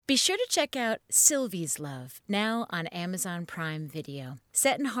Be sure to check out Sylvie's Love, now on Amazon Prime Video.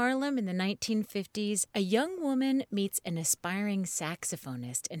 Set in Harlem in the 1950s, a young woman meets an aspiring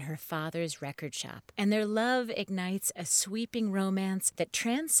saxophonist in her father's record shop, and their love ignites a sweeping romance that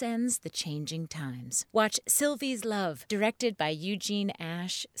transcends the changing times. Watch Sylvie's Love, directed by Eugene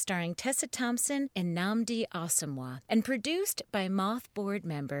Ash, starring Tessa Thompson and Nnamdi Asomugha, and produced by Moth Board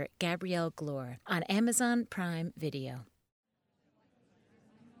member Gabrielle Glore on Amazon Prime Video.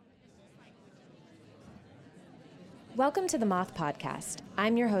 Welcome to the Moth Podcast.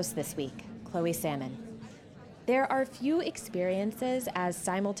 I'm your host this week, Chloe Salmon. There are few experiences as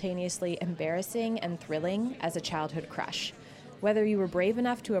simultaneously embarrassing and thrilling as a childhood crush, whether you were brave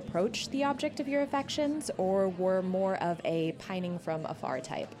enough to approach the object of your affections or were more of a pining from afar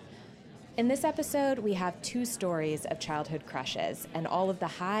type. In this episode, we have two stories of childhood crushes and all of the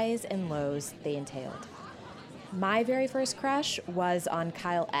highs and lows they entailed. My very first crush was on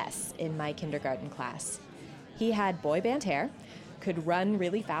Kyle S. in my kindergarten class. He had boy band hair, could run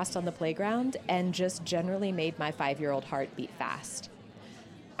really fast on the playground, and just generally made my 5-year-old heart beat fast.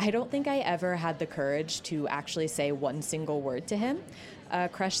 I don't think I ever had the courage to actually say one single word to him, a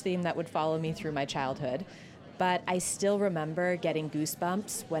crush theme that would follow me through my childhood, but I still remember getting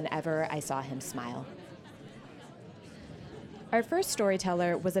goosebumps whenever I saw him smile. Our first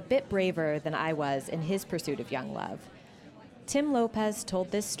storyteller was a bit braver than I was in his pursuit of young love. Tim Lopez told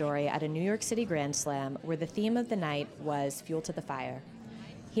this story at a New York City Grand Slam where the theme of the night was Fuel to the Fire.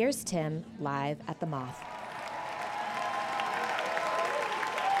 Here's Tim live at the Moth.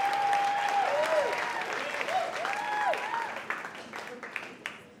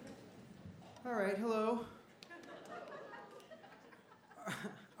 All right, hello.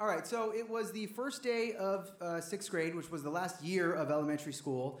 All right, so it was the first day of sixth grade, which was the last year of elementary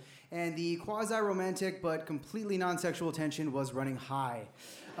school, and the quasi-romantic but completely non-sexual tension was running high.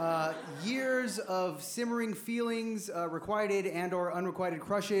 Years of simmering feelings, requited and or unrequited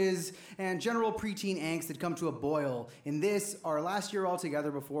crushes, and general preteen angst had come to a boil in this, our last year altogether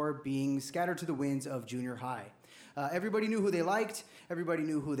before being scattered to the winds of junior high. Everybody knew who they liked, everybody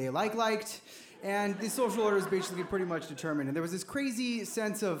knew who they liked, and the social order is basically pretty much determined. And there was this crazy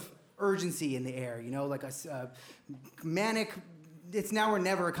sense of urgency in the air, you know, like a manic, it's now or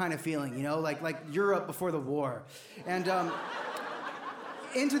never kind of feeling, you know, like Europe before the war. And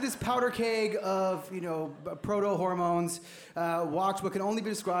into this powder keg of, you know, proto-hormones walked what can only be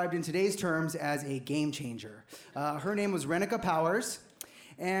described in today's terms as a game changer. Her name was Renica Powers.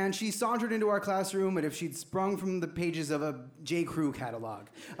 And she sauntered into our classroom as if she'd sprung from the pages of a J. Crew catalog.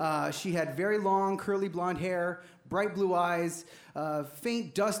 She had very long, curly blonde hair, bright blue eyes,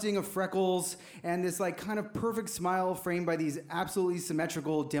 faint dusting of freckles, and this like kind of perfect smile framed by these absolutely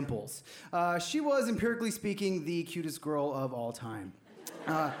symmetrical dimples. She was, empirically speaking, the cutest girl of all time.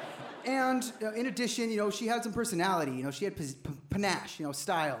 And in addition, you know, she had some personality. You know, she had panache, you know,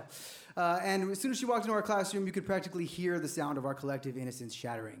 style. And as soon as she walked into our classroom, you could practically hear the sound of our collective innocence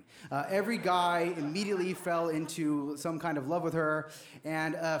shattering. Every guy immediately fell into some kind of love with her,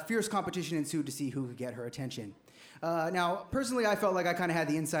 and a fierce competition ensued to see who could get her attention. Now, personally, I felt like I kind of had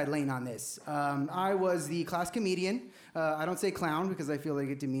the inside lane on this. I was the class comedian. I don't say clown because I feel like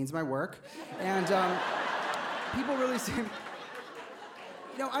it demeans my work. And people really seemed...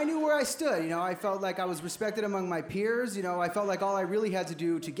 You know, I knew where I stood. You know, I felt like I was respected among my peers. You know, I felt like all I really had to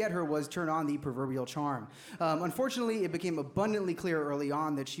do to get her was turn on the proverbial charm. Unfortunately, it became abundantly clear early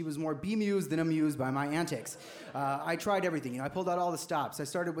on that she was more bemused than amused by my antics. I tried everything. You know, I pulled out all the stops. I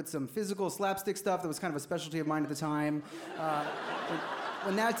started with some physical slapstick stuff that was kind of a specialty of mine at the time.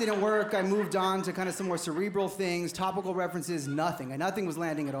 When that didn't work, I moved on to kind of some more cerebral things, topical references, nothing. Nothing was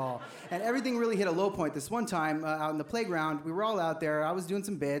landing at all. And everything really hit a low point this one time out in the playground. We were all out there. I was doing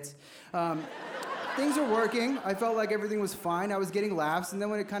some bits. Things were working. I felt like everything was fine. I was getting laughs. And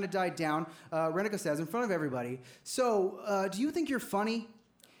then when it kind of died down, Renica says in front of everybody, "So, do you think you're funny?"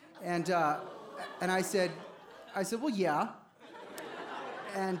 And I said, "Well, yeah."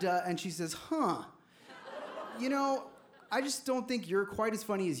 And she says, "Huh. You know, I just don't think you're quite as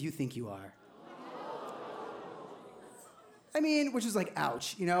funny as you think you are." I mean, which is like,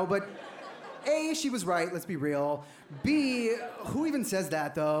 ouch, you know, but A, she was right, let's be real. B, who even says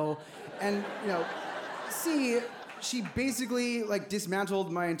that, though? And, you know, C, she basically, like,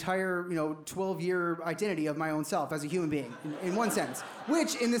 dismantled my entire, you know, 12-year identity of my own self as a human being, in one sense,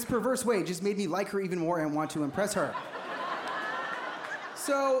 which, in this perverse way, just made me like her even more and want to impress her.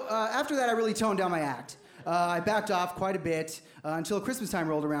 So, after that, I really toned down my act. I backed off quite a bit until Christmas time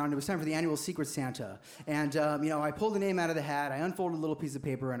rolled around. It was time for the annual Secret Santa. And, I pulled the name out of the hat. I unfolded a little piece of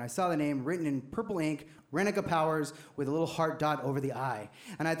paper, and I saw the name written in purple ink, Renica Powers, with a little heart dot over the I.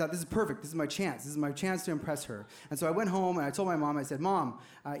 And I thought, this is perfect. This is my chance. This is my chance to impress her. And so I went home, and I told my mom, I said, Mom,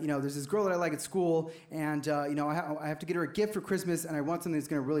 there's this girl that I like at school, and, I have to get her a gift for Christmas, and I want something that's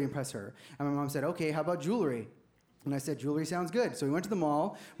going to really impress her. And my mom said, okay, how about jewelry? And I said, jewelry sounds good. So we went to the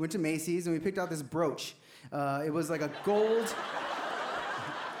mall, went to Macy's, and we picked out this brooch. It was like a gold...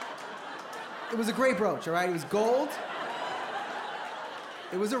 It was a great brooch, all right? It was gold.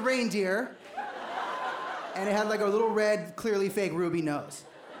 It was a reindeer. And it had like a little red, clearly fake ruby nose.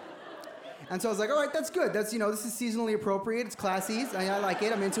 And so I was like, all right, that's good. That's, this is seasonally appropriate. It's classy. I like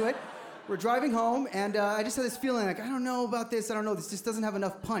it. I'm into it. We're driving home, and I just had this feeling like, I don't know about this. I don't know. This just doesn't have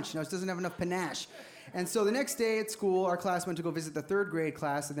enough punch. It doesn't have enough panache. And so the next day at school, our class went to go visit the third grade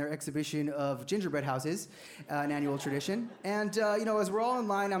class in their exhibition of gingerbread houses, an annual tradition. And, as we're all in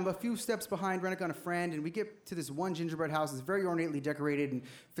line, I'm a few steps behind Renica and a friend, and we get to this one gingerbread house that's very ornately decorated and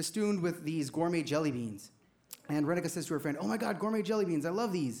festooned with these gourmet jelly beans. And Renica says to her friend, oh my God, gourmet jelly beans, I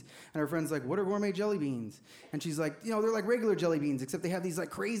love these. And her friend's like, what are gourmet jelly beans? And she's like, they're like regular jelly beans, except they have these like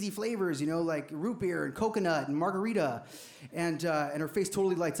crazy flavors, like root beer and coconut and margarita. And her face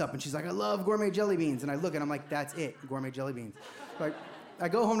totally lights up. And she's like, I love gourmet jelly beans. And I look and I'm like, that's it, gourmet jelly beans. Like, I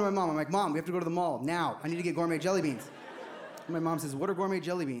go home to my mom. I'm like, Mom, we have to go to the mall now. I need to get gourmet jelly beans. And my mom says, what are gourmet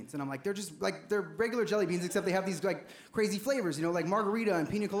jelly beans? And I'm like, they're regular jelly beans, except they have these like crazy flavors, like margarita and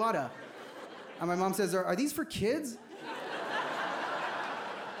pina colada. And my mom says, are these for kids?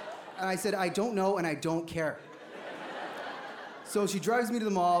 And I said, I don't know and I don't care. So she drives me to the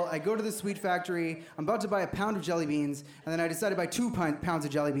mall. I go to the sweet factory. I'm about to buy a pound of jelly beans. And then I decide to buy 2 pounds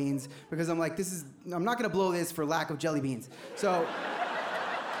of jelly beans because I'm like, I'm not going to blow this for lack of jelly beans. So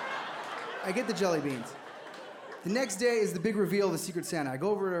I get the jelly beans. The next day is the big reveal of the Secret Santa. I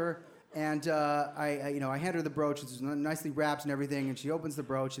go over to her. And I hand her the brooch. It's nicely wrapped and everything. And she opens the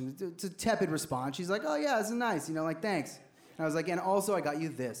brooch, and it's a tepid response. She's like, "Oh yeah, this is nice. Thanks." And I was like, "And also, I got you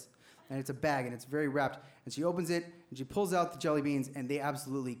this." And it's a bag, and it's very wrapped. And she opens it, and she pulls out the jelly beans, and they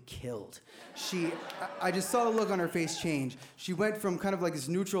absolutely killed. I just saw the look on her face change. She went from kind of like this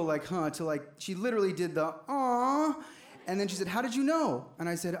neutral, like, huh, to like, she literally did the, aww. And then she said, how did you know? And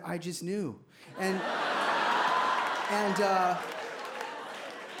I said, I just knew. And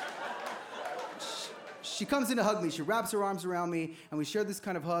she comes in to hug me. She wraps her arms around me, and we share this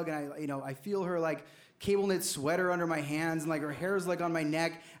kind of hug. And I feel her like cable knit sweater under my hands, and like her hair's like on my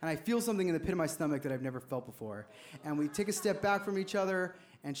neck, and I feel something in the pit of my stomach that I've never felt before. And we take a step back from each other,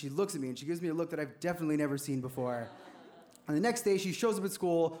 and she looks at me, and she gives me a look that I've definitely never seen before. And the next day, she shows up at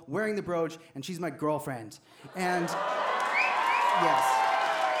school wearing the brooch, and she's my girlfriend. And yes.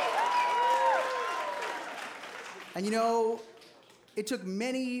 And it took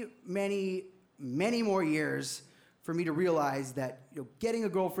many, many, many more years for me to realize that getting a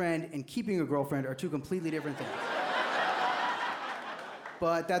girlfriend and keeping a girlfriend are two completely different things.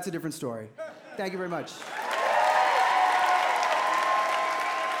 But that's a different story. Thank you very much.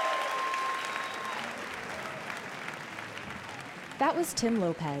 That was Tim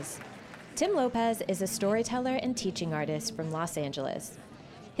Lopez. Tim Lopez is a storyteller and teaching artist from Los Angeles.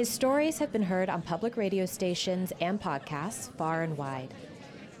 His stories have been heard on public radio stations and podcasts far and wide.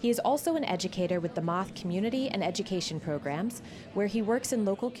 He is also an educator with the Moth Community and Education Programs, where he works in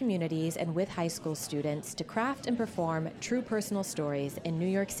local communities and with high school students to craft and perform true personal stories in New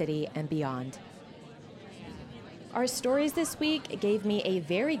York City and beyond. Our stories this week gave me a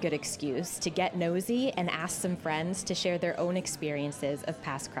very good excuse to get nosy and ask some friends to share their own experiences of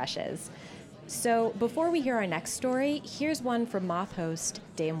past crushes. So before we hear our next story, here's one from Moth host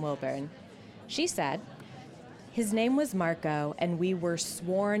Dame Wilburn. She said, his name was Marco, and we were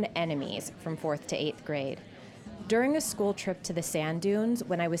sworn enemies from 4th to 8th grade. During a school trip to the sand dunes,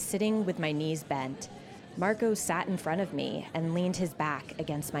 when I was sitting with my knees bent, Marco sat in front of me and leaned his back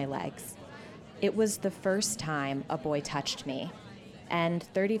against my legs. It was the first time a boy touched me. And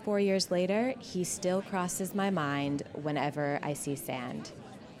 34 years later, he still crosses my mind whenever I see sand.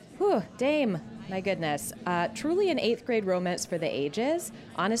 Whew, Dame, my goodness. Truly an 8th grade romance for the ages.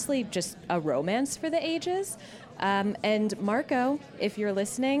 Honestly, just a romance for the ages. And Marco, if you're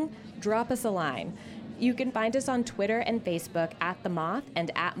listening, drop us a line. You can find us on Twitter and Facebook at The Moth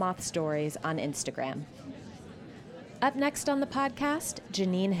and at Moth Stories on Instagram. Up next on the podcast,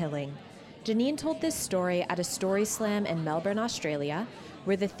 Janine Hilling. Janine told this story at a story slam in Melbourne, Australia,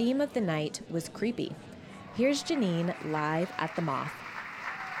 where the theme of the night was creepy. Here's Janine live at The Moth.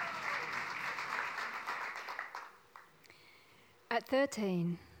 At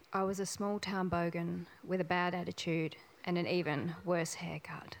 13, I was a small-town bogan with a bad attitude and an even worse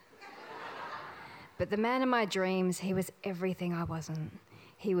haircut. But the man of my dreams, he was everything I wasn't.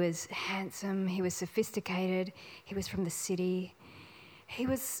 He was handsome, he was sophisticated, he was from the city. He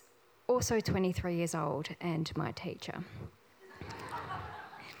was also 23 years old and my teacher.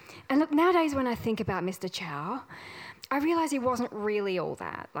 And look, nowadays when I think about Mr. Chow, I realise he wasn't really all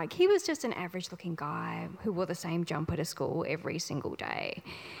that. Like, he was just an average-looking guy who wore the same jumper to school every single day.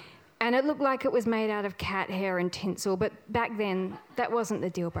 And it looked like it was made out of cat hair and tinsel, but back then, that wasn't the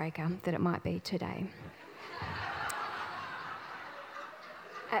deal breaker that it might be today.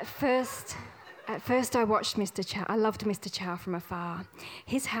 At first I watched Mr. Chow. I loved Mr. Chow from afar.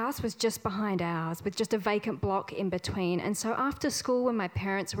 His house was just behind ours, with just a vacant block in between. And so after school, when my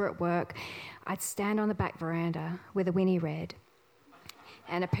parents were at work, I'd stand on the back veranda with a Winnie Red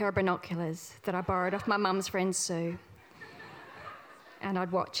and a pair of binoculars that I borrowed off my mum's friend Sue. And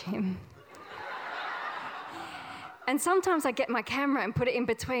I'd watch him. And sometimes I'd get my camera and put it in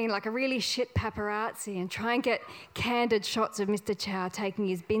between like a really shit paparazzi and try and get candid shots of Mr. Chow taking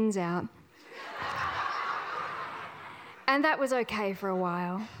his bins out. And that was okay for a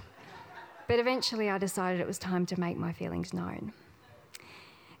while. But eventually I decided it was time to make my feelings known.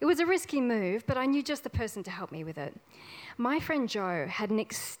 It was a risky move, but I knew just the person to help me with it. My friend Jo had an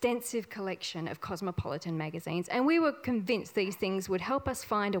extensive collection of cosmopolitan magazines, and we were convinced these things would help us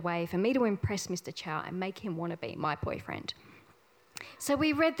find a way for me to impress Mr. Chow and make him want to be my boyfriend. So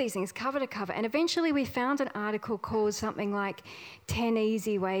we read these things cover to cover, and eventually we found an article called something like 10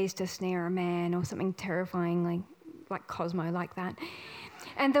 Easy Ways to Snare a Man, or something terrifyingly like Cosmo like that.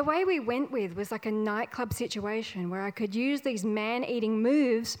 And the way we went with was like a nightclub situation where I could use these man-eating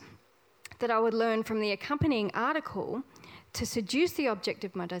moves that I would learn from the accompanying article to seduce the object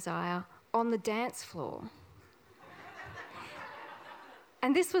of my desire on the dance floor.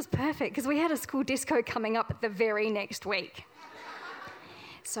 And this was perfect because we had a school disco coming up the very next week.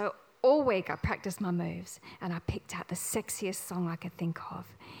 So all week I practiced my moves and I picked out the sexiest song I could think of.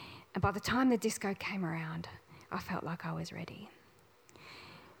 And by the time the disco came around, I felt like I was ready.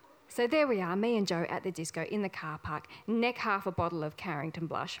 So there we are, me and Jo at the disco in the car park, neck half a bottle of Carrington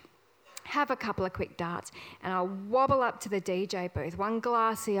Blush, have a couple of quick darts, and I'll wobble up to the DJ booth, one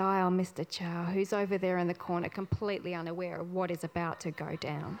glassy eye on Mr. Chow, who's over there in the corner completely unaware of what is about to go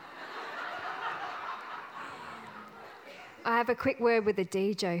down. I have a quick word with the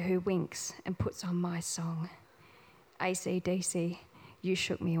DJ who winks and puts on my song, AC/DC, You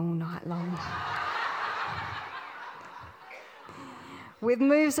Shook Me All Night Long. With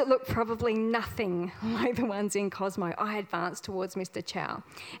moves that look probably nothing like the ones in Cosmo, I advanced towards Mr. Chow.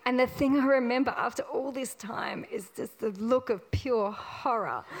 And the thing I remember after all this time is just the look of pure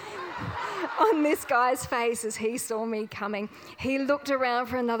horror on this guy's face as he saw me coming. He looked around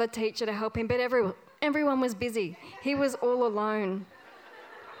for another teacher to help him, but everyone was busy. He was all alone.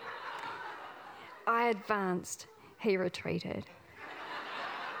 I advanced. He retreated.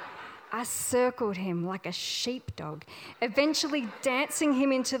 I circled him like a sheepdog, eventually dancing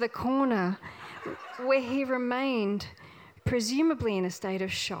him into the corner where he remained, presumably in a state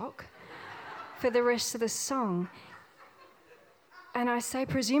of shock, for the rest of the song. And I say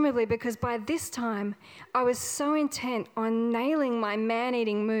presumably because by this time I was so intent on nailing my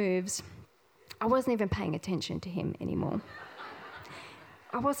man-eating moves, I wasn't even paying attention to him anymore.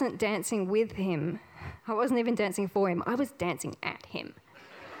 I wasn't dancing with him. I wasn't even dancing for him. I was dancing at him.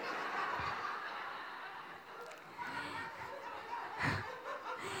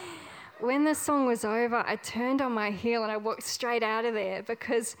 When the song was over, I turned on my heel and I walked straight out of there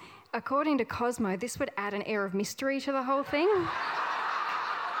because, according to Cosmo, this would add an air of mystery to the whole thing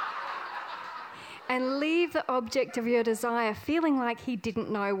and leave the object of your desire feeling like he didn't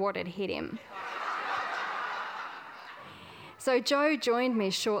know what had hit him. So Jo joined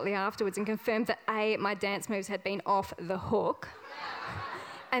me shortly afterwards and confirmed that A, my dance moves had been off the hook,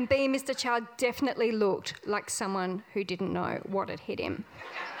 and B, Mr. Chow definitely looked like someone who didn't know what had hit him.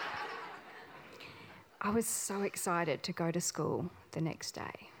 I was so excited to go to school the next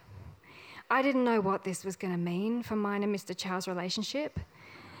day. I didn't know what this was going to mean for mine and Mr. Chow's relationship,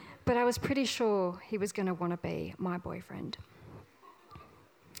 but I was pretty sure he was going to want to be my boyfriend.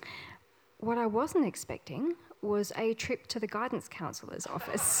 What I wasn't expecting was a trip to the guidance counsellor's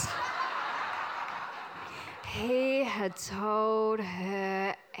office. He had told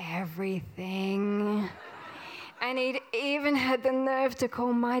her everything. And he'd even had the nerve to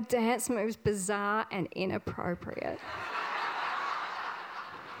call my dance moves bizarre and inappropriate.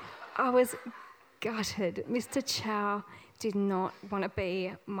 I was gutted. Mr. Chow did not want to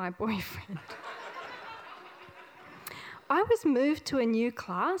be my boyfriend. I was moved to a new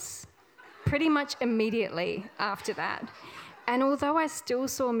class pretty much immediately after that. And although I still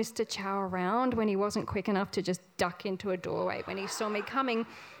saw Mr. Chow around when he wasn't quick enough to just duck into a doorway when he saw me coming,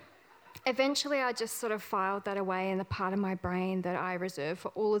 eventually I just sort of filed that away in the part of my brain that I reserve for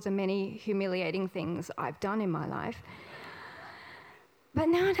all of the many humiliating things I've done in my life. But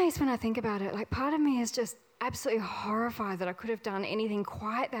nowadays when I think about it, like part of me is just absolutely horrified that I could have done anything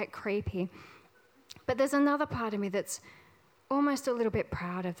quite that creepy. But there's another part of me that's almost a little bit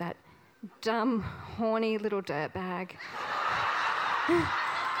proud of that dumb, horny little dirtbag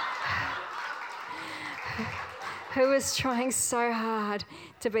who was trying so hard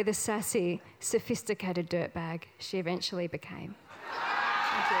to be the sassy, sophisticated dirtbag she eventually became.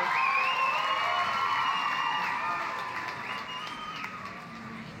 Thank you.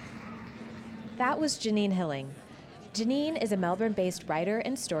 That was Janine Hilling. Janine is a Melbourne-based writer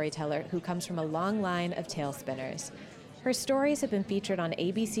and storyteller who comes from a long line of tale spinners. Her stories have been featured on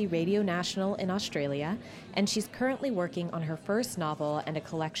ABC Radio National in Australia, and she's currently working on her first novel and a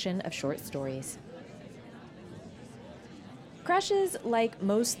collection of short stories. Crushes, like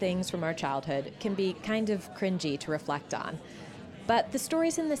most things from our childhood, can be kind of cringy to reflect on. But the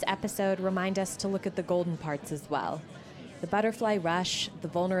stories in this episode remind us to look at the golden parts as well. The butterfly rush, the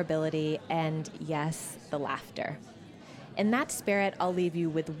vulnerability, and yes, the laughter. In that spirit, I'll leave you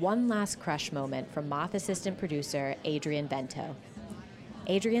with one last crush moment from Moth assistant producer Adrian Bento.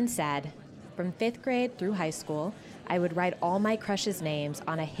 Adrian said, "From 5th grade through high school, I would write all my crushes' names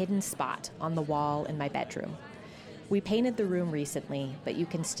on a hidden spot on the wall in my bedroom. We painted the room recently, but you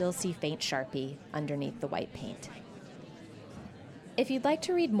can still see faint Sharpie underneath the white paint." If you'd like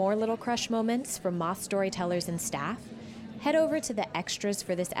to read more little crush moments from Moth storytellers and staff, head over to the extras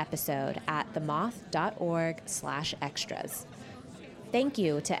for this episode at themoth.org/extras. Thank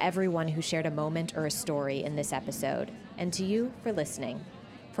you to everyone who shared a moment or a story in this episode, and to you for listening.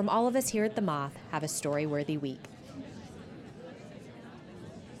 From all of us here at The Moth, have a story-worthy week.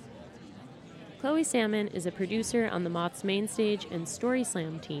 Chloe Salmon is a producer on The Moth's main stage and Story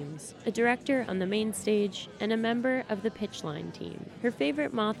Slam teams, a director on the main stage, and a member of the Pitchline team. Her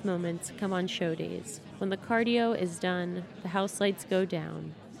favorite Moth moments come on show days, when the cardio is done, the house lights go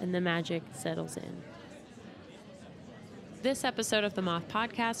down, and the magic settles in. This episode of the Moth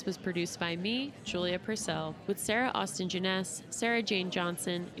Podcast was produced by me, Julia Purcell, with Sarah Austin Jeunesse, Sarah Jane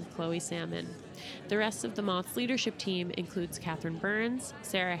Johnson, and Chloe Salmon. The rest of the Moth's leadership team includes Catherine Burns,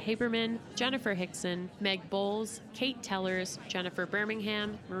 Sarah Haberman, Jennifer Hickson, Meg Bowles, Kate Tellers, Jennifer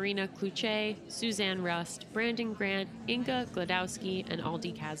Birmingham, Marina Kluche, Suzanne Rust, Brandon Grant, Inga Gladowski, and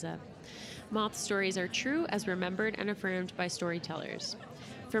Aldi Kaza. Moth stories are true as remembered and affirmed by storytellers.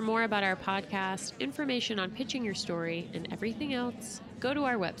 For more about our podcast, information on pitching your story, and everything else, go to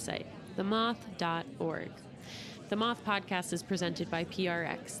our website, themoth.org. The Moth Podcast is presented by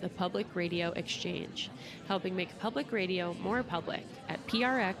PRX, the Public Radio Exchange, helping make public radio more public at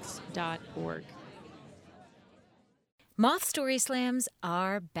prx.org. Moth Story Slams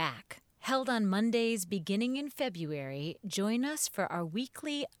are back. Held on Mondays beginning in February, join us for our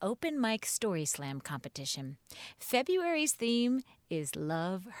weekly open mic story slam competition. February's theme is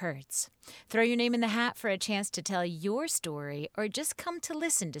Love Hurts. Throw your name in the hat for a chance to tell your story or just come to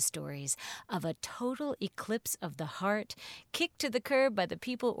listen to stories of a total eclipse of the heart, kicked to the curb by the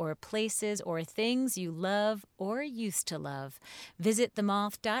people or places or things you love or used to love. Visit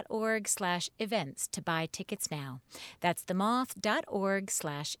themoth.org/events to buy tickets now. That's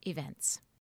themoth.org/events.